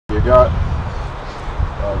Dear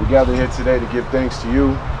God, we gather here today to give thanks to you,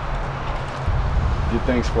 give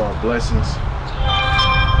thanks for our blessings.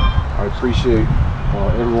 I appreciate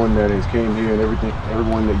everyone that has came here and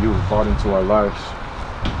everyone that you have brought into our lives.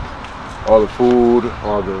 All the food,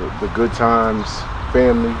 all the good times,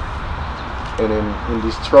 family, and in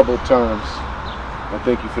these troubled times, I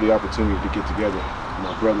thank you for the opportunity to get together.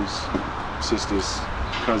 My brothers, sisters,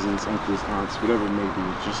 cousins, uncles, aunts, whatever it may be,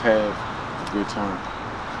 just have a good time.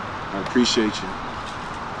 I appreciate you.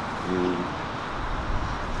 And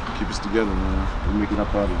keep us together, man. We'll make it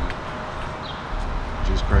up out of here.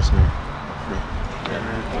 Jesus Christ's name.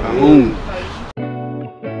 Boom.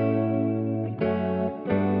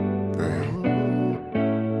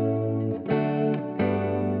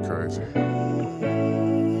 Crazy.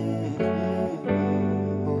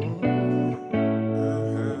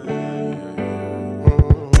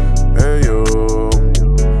 Hey yo,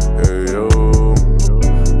 hey yo,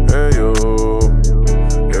 hey yo,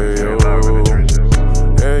 hey yo,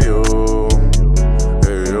 hey yo,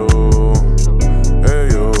 hey yo,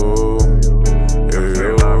 hey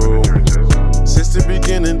yo. Since the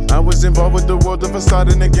beginning, I was involved with the world of facade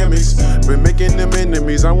and the gimmicks. Been making them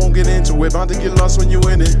enemies, I won't get into it. Bound to get lost when you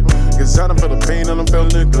in it. Cause I done felt the pain and I'm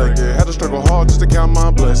felt neglected. Had to struggle hard just to count my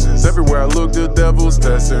blessings. Everywhere I look, the devil's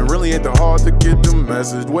testing. Really ain't that hard to get the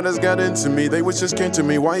message. What has got into me? They was just kin to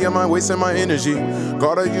me. Why am I wasting my energy?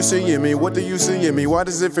 God, are you seeing me? What do you see in me? Why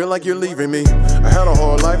does it feel like you're leaving me? I had a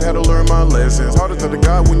hard life, had to learn my lessons. Hard to tell the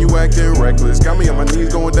God when you acting reckless. Got me on my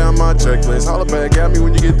knees going down my checklist. Holla back at me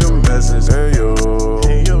when you get the message. Hey yo,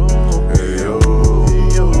 hey yo, hey yo, hey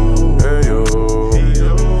yo, hey yo,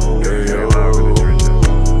 hey yo,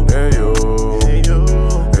 hey yo, hey yo,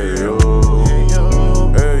 hey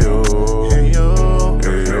yo, hey yo,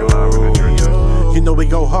 hey yo. You know we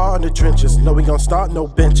go hard in the trenches. Know we gon' start no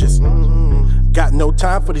benches. Got no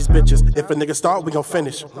time for these bitches. If a nigga start, we gon'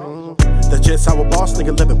 finish. That's just how a boss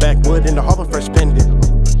nigga living backwood in the Harlem fresh pendant.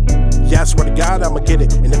 Yeah, I swear to God, I'ma get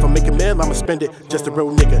it. And if I make a meal, I'ma spend it. Just a real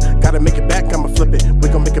nigga. Gotta make it back, I'ma flip it. We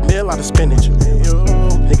gon' make a meal out of spinach.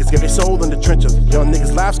 Niggas give their soul in the trenches. Young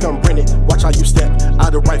niggas' lives gon' rent it. Watch how you step.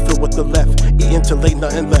 Out of right field with the left. Eating till late,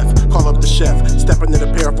 nothing left. Call up the chef. Stepping in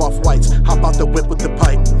a pair of off-whites. Hop out the whip with the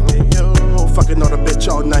pipe. Fucking on a bitch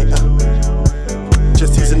all night.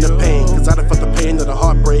 Just easing the pain, cause I done felt the pain of the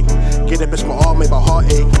heartbreak. Get that bitch my all, made my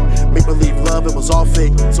heart ache. Make believe love, it was all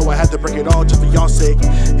fake. So I had to break it all just for y'all's sake.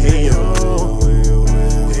 Hey yo.